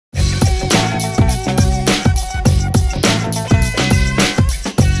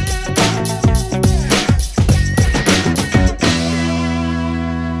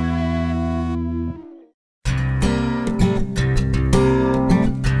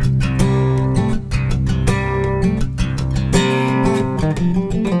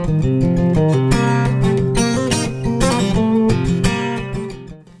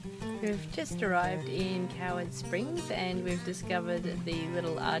discovered the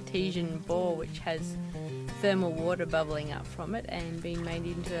little artesian bore which has thermal water bubbling up from it and been made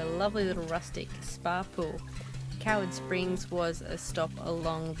into a lovely little rustic spa pool. Coward Springs was a stop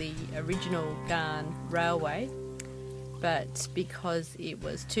along the original Ghan Railway, but because it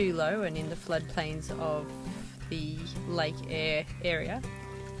was too low and in the floodplains of the Lake Eyre area,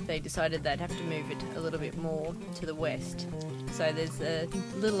 they decided they'd have to move it a little bit more to the west. So there's a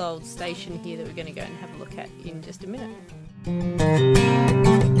little old station here that we're going to go and have a look at in just a minute.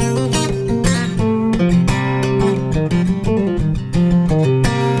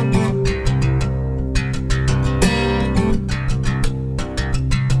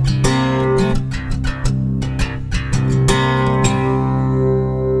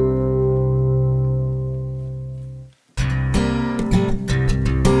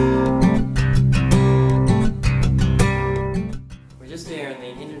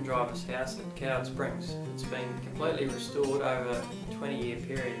 Driver's house at Coward Springs. It's been completely restored over a 20-year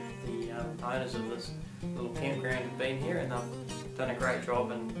period. The owners of this little campground have been here and they've done a great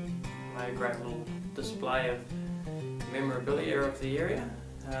job and made a great little display of memorabilia of the area.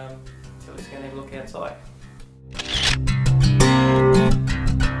 So let's go and have a look outside.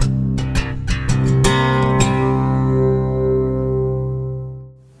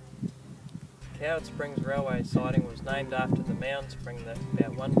 Coward Springs Railway siding was named after the mound spring that's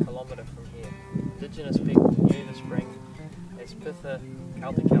about 1 kilometre from here. Indigenous people knew the spring as Pitha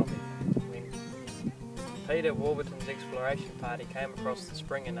Kalti. When Peter Warburton's exploration party came across the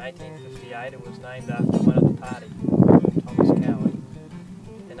spring in 1858, it was named after one of the party, Thomas Coward.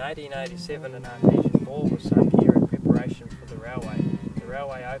 In 1887, an artesian bore was sunk here in preparation for the railway. The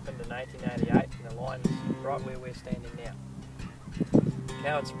railway opened in 1888 and the line is right where we're standing now.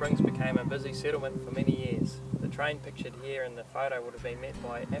 Coward Springs became a busy settlement for many years. The train pictured here in the photo would have been met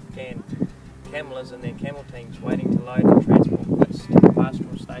by Afghan camelers and their camel teams waiting to load and transport goods to the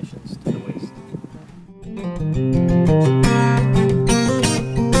pastoral stations to the west.